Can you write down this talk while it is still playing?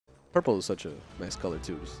Purple is such a nice color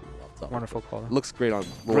too. Wonderful color. Looks great on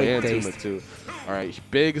Roy Great and taste. Toon too. All right,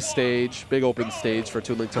 big stage, big open stage for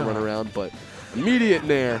Toon Link to run around, but immediate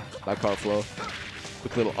nair by Karflo.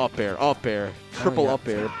 Quick little up air, triple up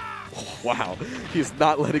air. Oh, wow, he's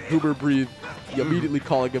not letting Goober breathe. He immediately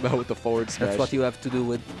calling him out with the forward smash. That's what you have to do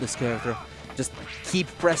with this character. Just keep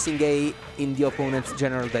pressing A in the opponent's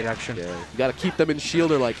general direction. Yeah, you gotta keep them in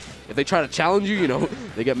shield, or like if they try to challenge you, you know,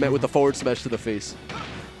 they get met with the forward smash to the face. All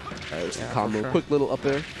right, there's the combo. Quick little up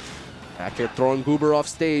air. Back air throwing Goober off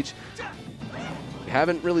stage. We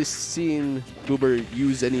haven't really seen Goober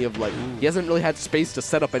use any of like, he hasn't really had space to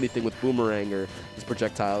set up anything with Boomerang or his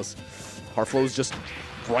projectiles. Karflo's just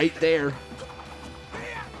right there.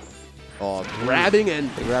 Oh, grabbing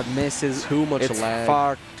and the grab misses. Too much it's lag.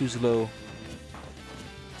 Far too slow.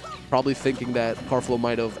 Probably thinking that Karflo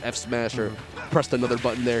might have F smash or pressed another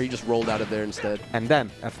button there. He just rolled out of there instead. And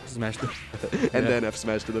then F smash. And then F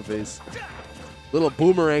smash to the face. Little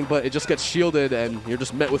boomerang, but it just gets shielded, and you're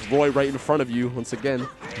just met with Roy right in front of you once again.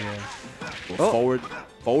 Yeah. Forward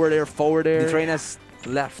air. The train has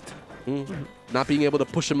left. Not being able to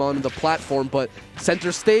push him onto the platform, but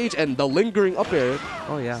center stage and the lingering up air.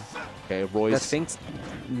 Oh yeah. Okay, Roy's. That things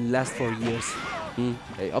last for years.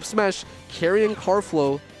 Okay, up smash carrying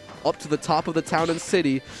Karflo up to the top of the town and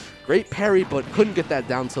city. Great parry, but couldn't get that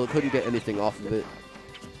down till it couldn't get anything off of it.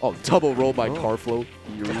 Oh, double roll by Karflo.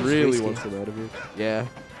 He really wants him out of here. Yeah.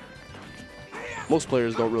 Most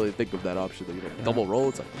players don't really think of that option. You know, double roll,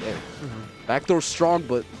 it's like, yeah. Backdoor strong,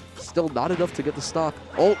 but still not enough to get the stock.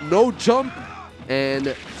 Oh, no jump.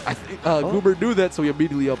 And I think Goober knew that, so he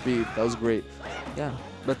immediately up B. That was great. Yeah,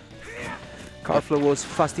 but Karflo was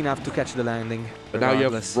fast enough to catch the landing. But now you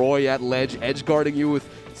have Roy at ledge, edge guarding you with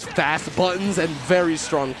fast buttons and very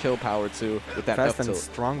strong kill power too with that fast F and tilt.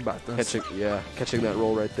 strong buttons. Catching that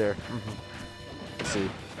roll right there. Let's see.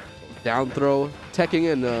 Down throw,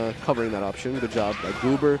 teching and covering that option. Good job by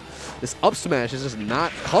Goober. This up smash is just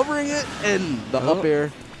not covering it, and the up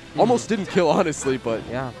air almost didn't kill, honestly, but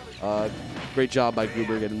yeah. Great job by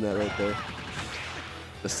Goober getting that right there.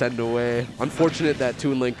 The send away. Unfortunate that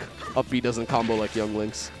Toon Link up B doesn't combo like Young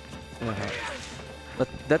Link's. But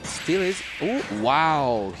that still is. Oh,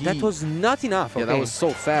 wow. That was not enough. Yeah, that was so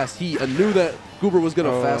fast. He knew that Goober was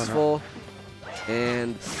going to fast fall.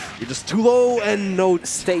 And you're just too low and no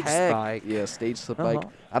stage spike. Yeah, stage spike.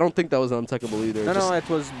 I don't think that was untechable either. No, it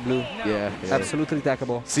was blue. Yeah. Absolutely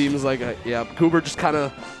techable. Seems like, Goober just kind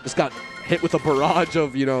of got hit with a barrage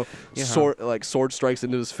of, you know, sword strikes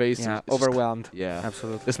into his face. Yeah, overwhelmed. Yeah.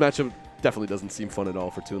 Absolutely. This matchup definitely doesn't seem fun at all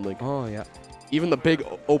for Toon Link. Oh, yeah. Even the big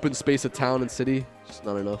open space of town and city, just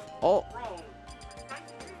not enough. Oh.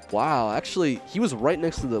 Wow, actually, he was right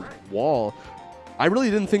next to the wall. I really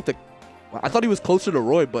didn't think that... I thought he was closer to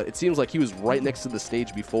Roy, but it seems like he was right next to the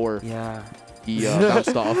stage before he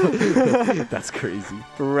bounced off. That's crazy.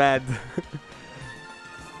 Red.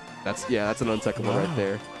 That's an untechable right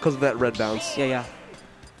there. Because of that red bounce. Yeah.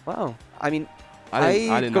 Wow. I mean...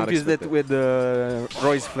 I did not confused it with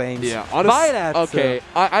Roy's Flames. Yeah, honestly. Okay,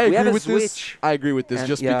 I agree with this. I agree with this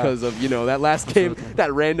just because of, you know, that last game, that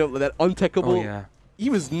untechable. Oh, yeah. He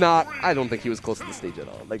was not, I don't think he was close to the stage at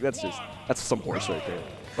all. Like, that's some horse right there.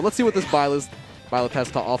 But let's see what this Byleth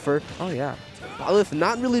has to offer. Oh, yeah. Byleth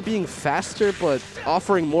not really being faster, but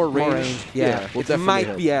offering more range. Yeah, it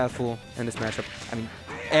might be helpful in this matchup. I mean,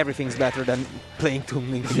 everything's better than playing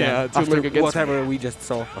Toon Link. Yeah, Toon Link against whatever we just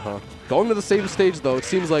saw. Going to the same stage, though, it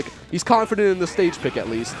seems like he's confident in the stage pick at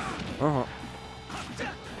least. Okay,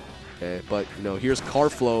 but, you know, here's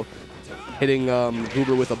Karflo hitting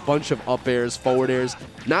Goober with a bunch of up airs, forward airs,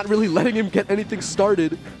 not really letting him get anything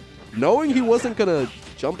started, knowing he wasn't going to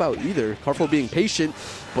jump out either. Karflo being patient,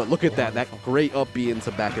 but look at that great up B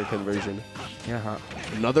into back air conversion.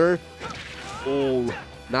 Another,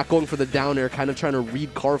 not going for the down air, kind of trying to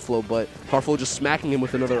read Karflo, but Karflo just smacking him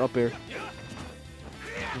with another up air.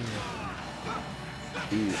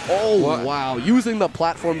 Oh, wow. Using the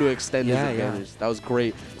platform to extend his advantage. That was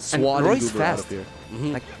great. Swatting Roy's Goober out of fast. here.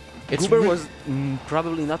 Like, Goober was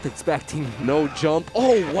probably not expecting. No jump.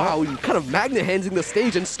 Oh, wow. Kind of magnet handsing the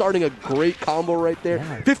stage and starting a great combo right there.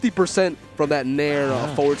 50% from that nair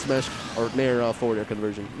forward smash or nair forward air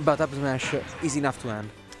conversion. But up smash is enough to end.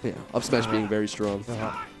 Yeah, up smash being very strong.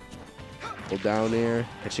 Go down air,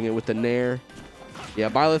 catching it with the nair. Yeah,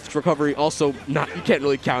 Byleth's recovery also not, you can't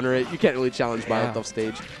really counter it. You can't really challenge Byleth off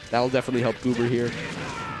stage. That'll definitely help Goober here.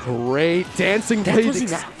 Great dancing blade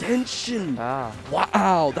extension.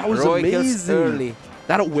 Wow, that was amazing. Early.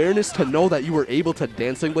 That awareness to know that you were able to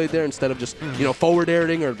dancing blade there instead of just, you know, forward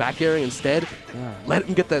airing or back airing instead. Let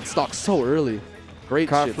him get that stock so early. Great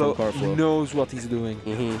shit from Karflo Karflo. knows what he's doing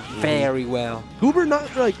very well. Goober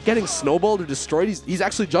not like getting snowballed or destroyed. He's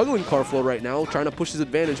actually juggling Karflo right now, trying to push his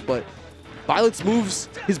advantage, but Byleth's moves,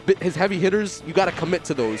 his heavy hitters, you got to commit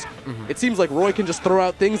to those. It seems like Roy can just throw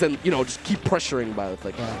out things and, you know, just keep pressuring Byleth,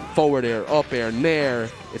 like forward air, up air, nair.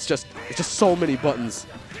 It's just so many buttons.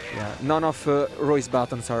 Yeah, none of Roy's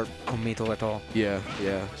buttons are committal at all. Yeah.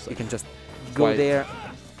 You can just go there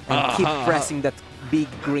and keep pressing that big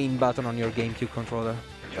green button on your GameCube controller.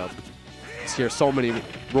 Yep. Just hear so many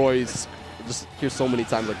Roy's, just hear so many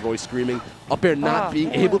times like Roy screaming. Up air not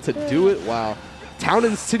being able to do it. Wow. Town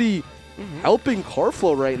and City helping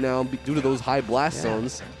Karflo right now due to those high blast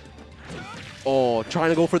zones. Oh,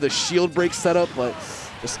 trying to go for the shield break setup, but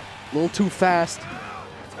just a little too fast.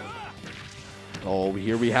 Oh,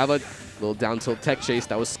 here we have a little down tilt tech chase.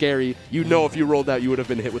 That was scary. You know, if you rolled out, you would have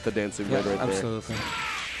been hit with the dancing red right absolutely. there.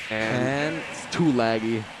 And it's too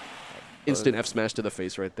laggy. Instant F smash to the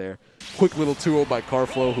face right there. Quick little 2-0 by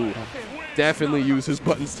Karflo, who definitely used his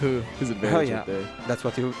buttons to his advantage right there. That's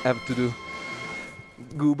what you have to do.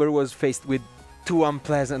 Goober was faced with 2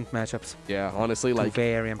 unpleasant matchups. Yeah, honestly, like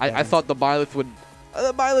very I thought the Byleth would.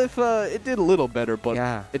 The Byleth, it did a little better,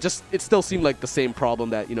 but it still seemed like the same problem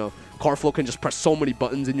that, you know, Karflo can just press so many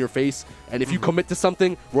buttons in your face, and if you commit to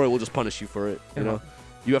something, Roy will just punish you for it. You know,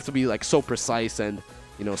 you have to be like so precise and,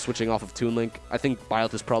 you know, switching off of Toon Link. I think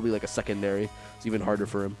Byleth is probably like a secondary. It's even harder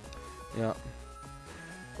for him. Yeah.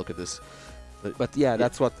 Look at this. But yeah,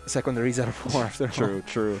 that's what secondaries are for. After all.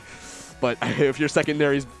 True. But if your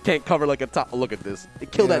secondaries can't cover like a top, look at this.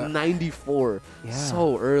 It killed at 94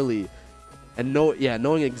 so early. And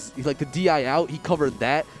knowing like the DI out, he covered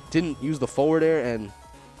that, didn't use the forward air, and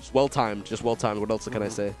just well timed. What else can I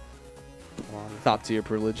say? Top tier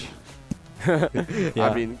privilege.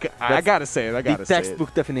 I mean, I gotta say it. The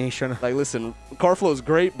textbook definition. Like, listen, Karflo is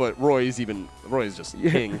great, but Roy's just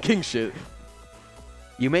king shit.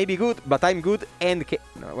 You may be good, but I'm good and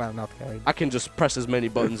well, not carried. I can just press as many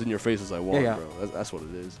buttons in your face as I want, bro. That's what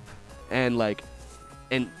it is. And like,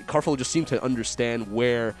 and Karflo just seemed to understand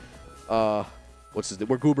where,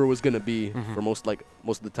 where Goober was gonna be for most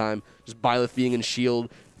of the time. Just Byleth being in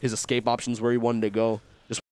shield, his escape options where he wanted to go.